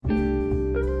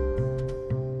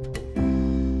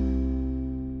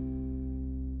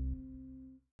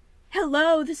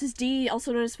Hello, this is Dee,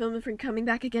 also known as Film and Friend, coming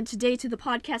back again today to the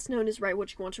podcast known as Write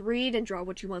What You Want to Read and Draw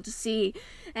What You Want to See.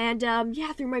 And,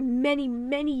 through my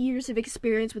many years of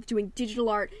experience with doing digital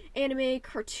art, anime,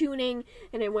 cartooning,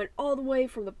 and I went all the way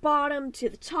from the bottom to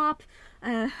the top,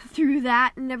 through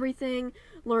that and everything,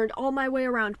 learned all my way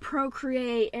around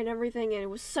Procreate and everything, and it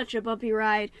was such a bumpy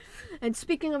ride. And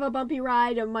speaking of a bumpy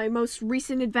ride, of my most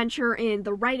recent adventure in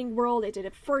the writing world, I did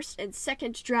a first and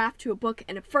second draft to a book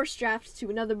and a first draft to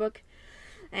another book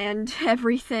and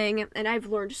everything, and I've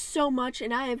learned so much,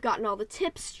 and I have gotten all the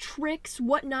tips, tricks,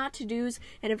 what not to do's,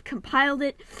 and have compiled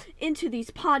it into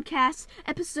these podcasts,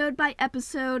 episode by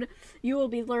episode. You will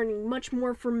be learning much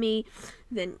more from me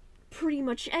than pretty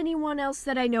much anyone else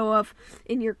that I know of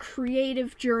in your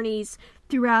creative journeys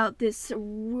throughout this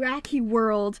wacky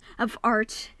world of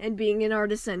art and being an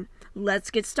artisan.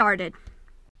 Let's get started.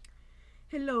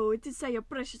 Hello, it is your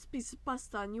precious piece of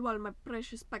pasta, and you are my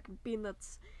precious pack of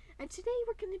peanuts. And today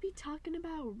we're going to be talking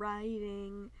about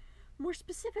writing. More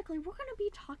specifically, we're going to be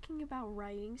talking about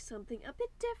writing something a bit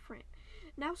different.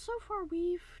 Now, so far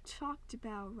we've talked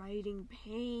about writing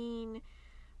pain,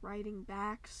 writing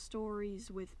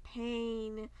backstories with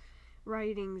pain,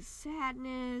 writing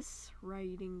sadness,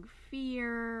 writing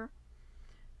fear.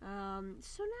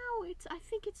 So now I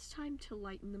think it's time to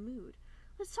lighten the mood.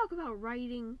 Let's talk about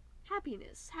writing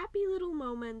happiness, happy little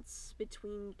moments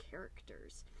between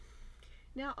characters.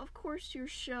 Now, of course, your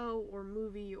show or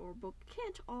movie or book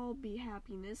can't all be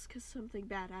happiness, because something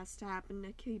bad has to happen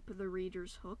to keep the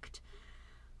readers hooked.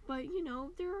 But,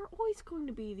 there are always going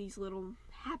to be these little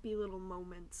happy little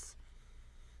moments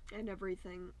and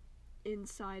everything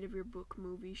inside of your book,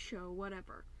 movie, show,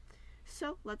 whatever.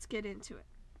 So, let's get into it.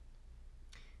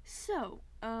 So,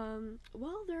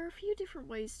 there are a few different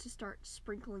ways to start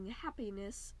sprinkling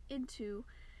happiness into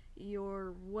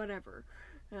your whatever.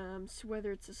 So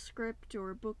whether it's a script or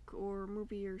a book or a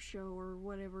movie or show or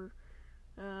whatever,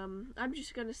 I'm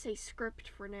just gonna say script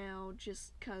for now,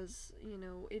 just cause,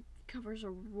 it covers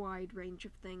a wide range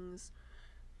of things.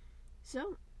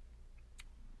 So,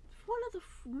 one of the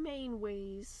main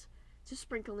ways to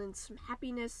sprinkle in some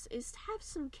happiness is to have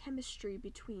some chemistry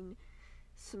between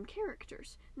some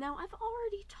characters. Now, I've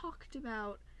already talked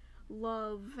about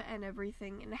love and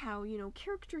everything, and how,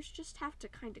 characters just have to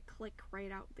kind of click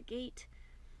right out the gate.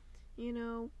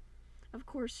 Of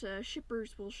course,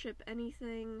 shippers will ship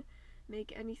anything,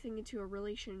 make anything into a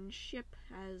relationship,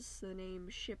 as the name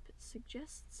ship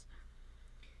suggests.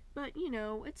 But,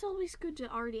 it's always good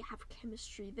to already have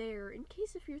chemistry there, in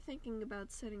case if you're thinking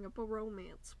about setting up a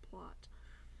romance plot.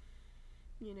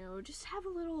 Just have a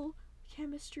little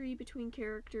chemistry between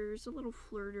characters, a little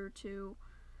flirt or two,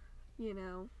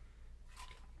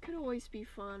 could always be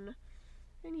fun.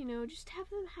 And, just have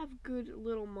them have good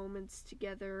little moments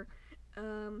together.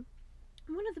 One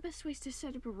of the best ways to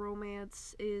set up a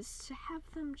romance is to have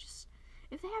them just,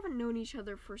 if they haven't known each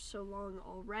other for so long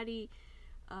already,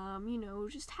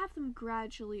 just have them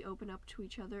gradually open up to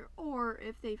each other. Or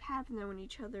if they have known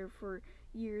each other for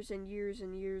years and years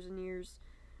and years and years,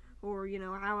 or,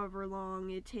 however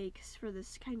long it takes for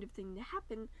this kind of thing to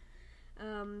happen,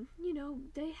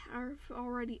 they have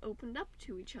already opened up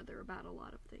to each other about a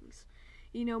lot of things.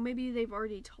 Maybe they've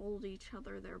already told each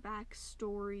other their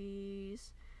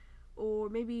backstories, or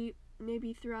maybe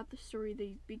throughout the story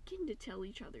they begin to tell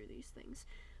each other these things.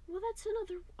 Well, that's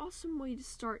another awesome way to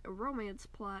start a romance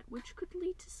plot, which could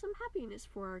lead to some happiness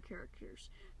for our characters.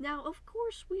 Now, of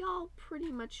course, we all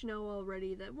pretty much know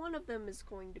already that one of them is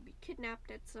going to be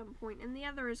kidnapped at some point, and the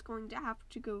other is going to have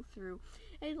to go through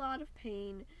a lot of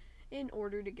pain in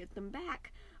order to get them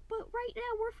back. But right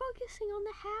now, we're focusing on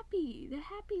the happy.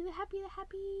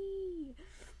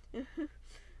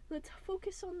 Let's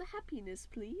focus on the happiness,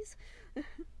 please.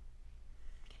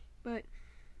 But,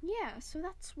 yeah, so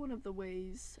that's one of the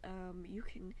ways you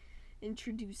can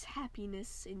introduce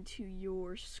happiness into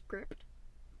your script.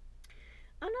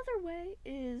 Another way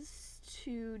is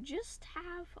to just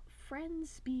have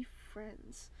friends be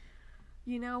friends.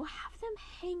 Have them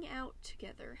hang out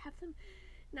together.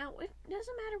 Now, it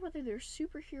doesn't matter whether they're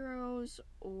superheroes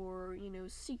or,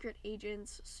 secret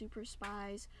agents, super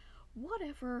spies,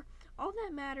 whatever. All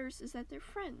that matters is that they're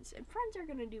friends, and friends are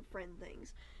going to do friend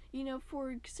things.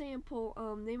 For example,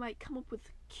 they might come up with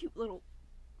cute little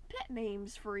pet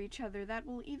names for each other that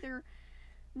will either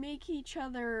make each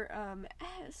other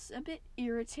a bit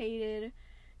irritated,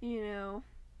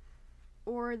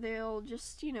 or they'll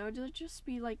just, they'll just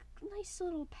be like nice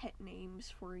little pet names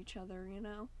for each other,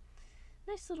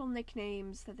 Nice little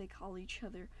nicknames that they call each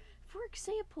other. For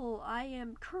example, I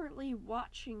am currently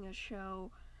watching a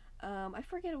show, I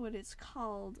forget what it's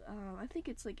called, I think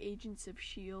it's like Agents of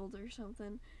S.H.I.E.L.D. or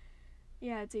something,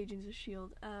 Yeah, it's Agents of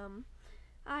S.H.I.E.L.D.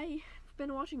 I've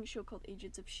been watching a show called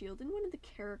Agents of S.H.I.E.L.D., and one of the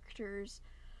characters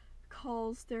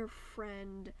calls their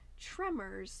friend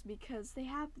Tremors because they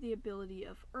have the ability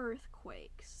of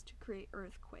earthquakes, to create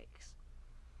earthquakes.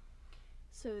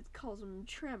 So it calls them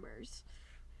Tremors.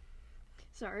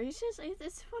 Sorry,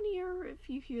 it's funnier if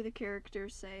you hear the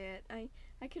characters say it.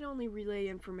 I can only relay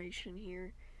information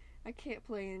here. I can't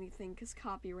play anything because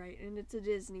copyright, and it's a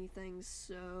Disney thing,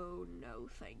 so no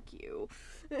thank you.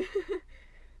 The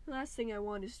last thing I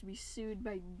want is to be sued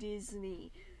by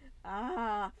Disney.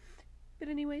 But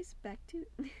anyways, back to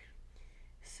it.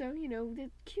 So, the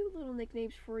cute little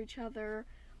nicknames for each other.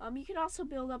 You can also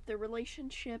build up their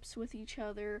relationships with each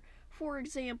other. For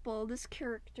example, this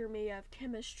character may have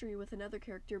chemistry with another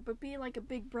character, but be like a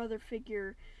big brother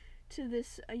figure to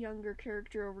this a younger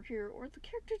character over here, or the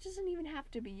character doesn't even have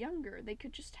to be younger. They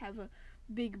could just have a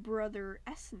big brother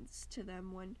essence to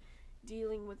them when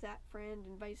dealing with that friend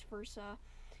and vice versa.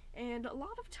 And a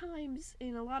lot of times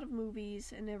in a lot of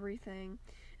movies and everything,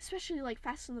 especially like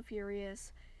Fast and the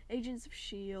Furious, Agents of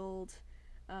S.H.I.E.L.D.,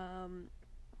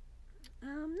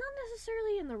 not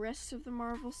necessarily in the rest of the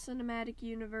Marvel Cinematic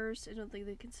Universe. I don't think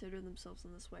they consider themselves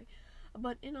in this way.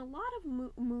 But in a lot of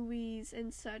movies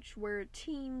and such where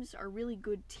teams are really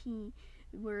good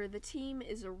where the team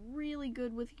is really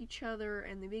good with each other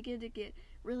and they begin to get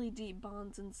really deep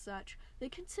bonds and such, they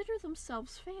consider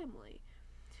themselves family.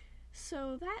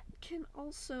 So that can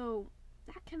also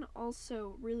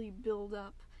really build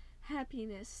up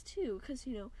happiness too, because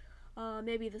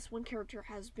maybe this one character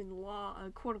has been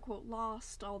quote unquote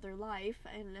lost all their life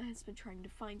and has been trying to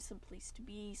find some place to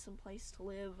be, some place to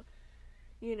live,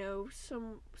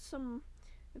 some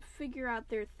figure out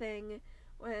their thing,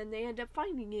 and they end up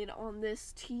finding it on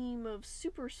this team of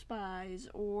super spies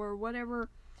or whatever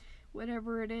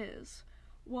it is.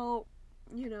 Well,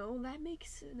 that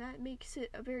makes it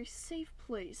a very safe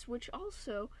place, which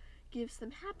also gives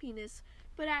them happiness,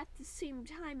 but at the same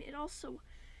time it also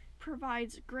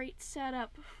provides great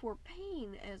setup for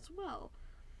pain as well,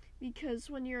 because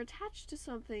when you're attached to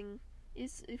something,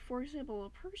 for example, a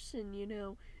person,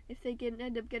 if they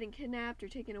end up getting kidnapped or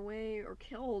taken away or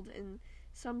killed in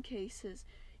some cases,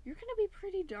 you're going to be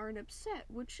pretty darn upset,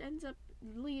 which ends up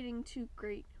leading to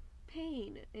great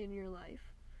pain in your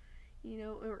life,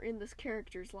 or in this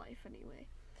character's life anyway.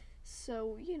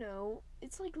 So,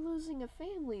 it's like losing a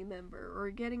family member or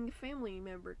getting a family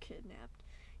member kidnapped.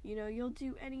 You'll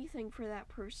do anything for that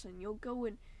person. You'll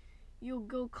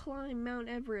go climb Mount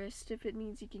Everest if it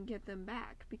means you can get them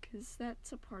back, because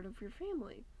that's a part of your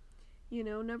family.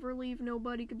 Never leave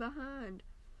nobody behind.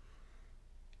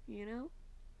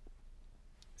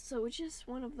 So it's just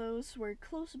one of those where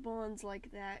close bonds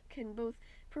like that can both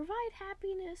provide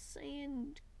happiness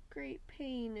and great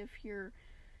pain if your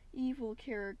evil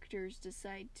characters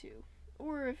decide to,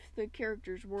 or if the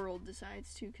character's world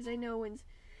decides to, because I know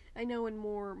in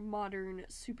more modern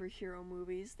superhero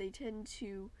movies they tend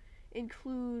to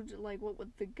include like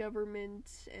what the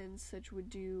government and such would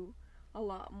do a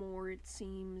lot more, it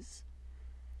seems.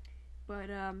 But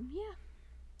yeah,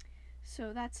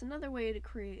 so that's another way to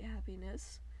create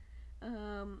happiness.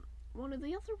 One of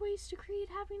the other ways to create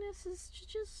happiness is to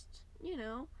just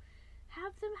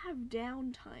have them have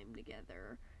downtime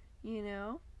together.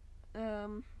 Now,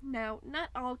 not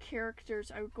all characters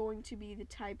are going to be the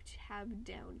type to have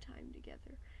downtime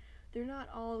together. They're not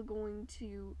all going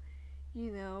to,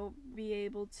 be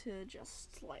able to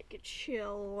just, like,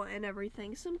 chill and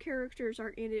everything. Some characters are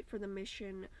in it for the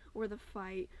mission, or the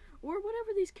fight, or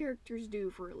whatever these characters do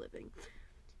for a living.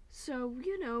 So,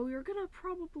 you're gonna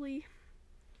probably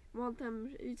want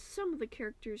some of the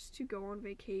characters to go on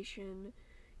vacation,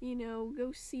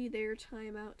 go see their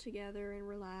time out together and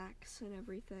relax and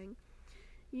everything,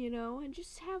 and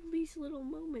just have these little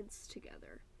moments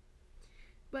together.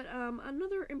 But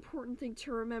another important thing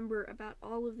to remember about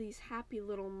all of these happy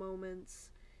little moments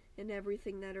and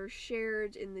everything that are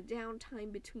shared in the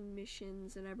downtime between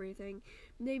missions and everything,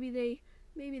 maybe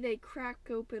they crack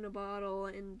open a bottle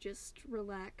and just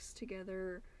relax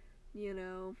together,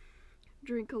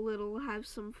 drink a little, have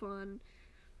some fun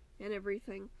and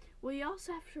everything. Well, you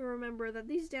also have to remember that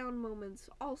these down moments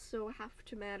also have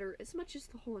to matter as much as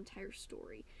the whole entire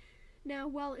story. Now,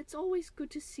 while it's always good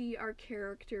to see our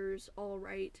characters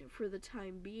alright for the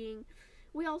time being,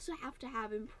 we also have to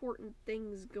have important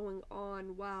things going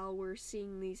on while we're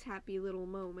seeing these happy little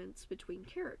moments between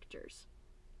characters.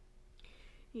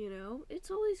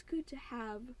 It's always good to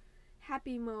have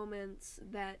happy moments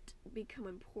that become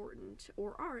important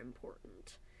or are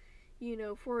important.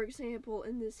 For example,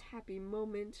 in this happy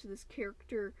moment, this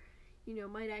character,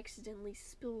 might accidentally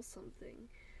spill something.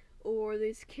 or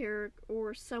this character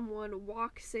or someone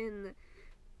walks in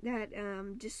that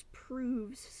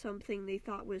disproves something they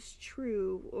thought was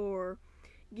true or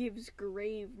gives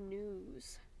grave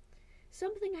news.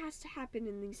 Something has to happen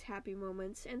in these happy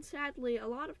moments, and sadly, a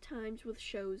lot of times with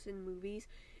shows and movies,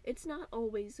 it's not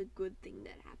always a good thing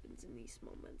that happens in these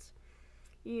moments.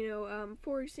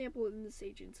 For example, in this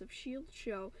Agents of S.H.I.E.L.D.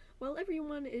 show, while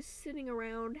everyone is sitting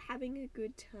around having a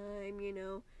good time,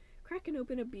 cracking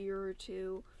open a beer or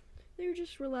two, they're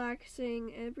just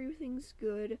relaxing, everything's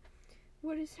good.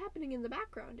 What is happening in the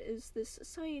background is this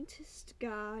scientist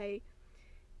guy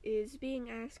is being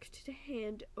asked to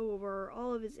hand over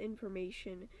all of his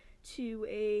information to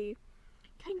a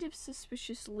kind of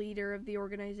suspicious leader of the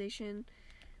organization.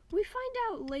 We find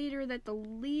out later that the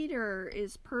leader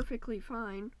is perfectly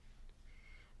fine,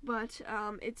 but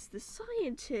it's the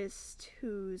scientist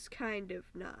who's kind of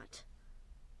not.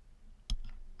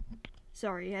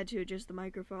 Sorry, I had to adjust the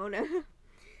microphone.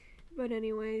 But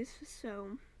anyways,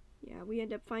 so yeah, we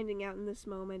end up finding out in this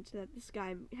moment that this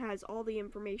guy has all the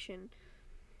information,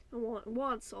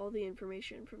 wants all the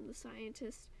information from the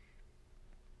scientist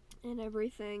and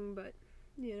everything, but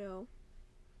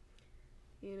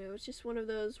it's just one of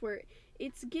those where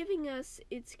it's giving us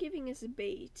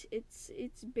bait.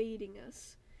 It's baiting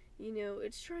us.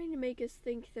 It's trying to make us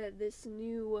think that this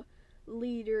new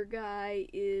leader guy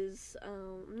is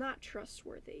not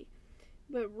trustworthy.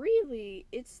 But really,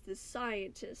 it's the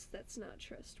scientist that's not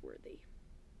trustworthy.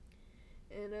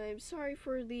 And I'm sorry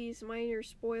for these minor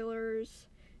spoilers.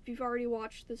 If you've already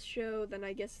watched this show, then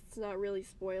I guess it's not really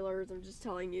spoilers. I'm just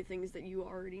telling you things that you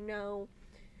already know.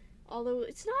 Although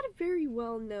it's not a very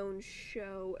well-known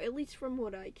show, at least from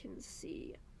what I can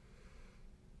see.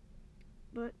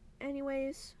 But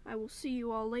anyways, I will see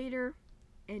you all later,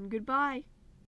 and goodbye.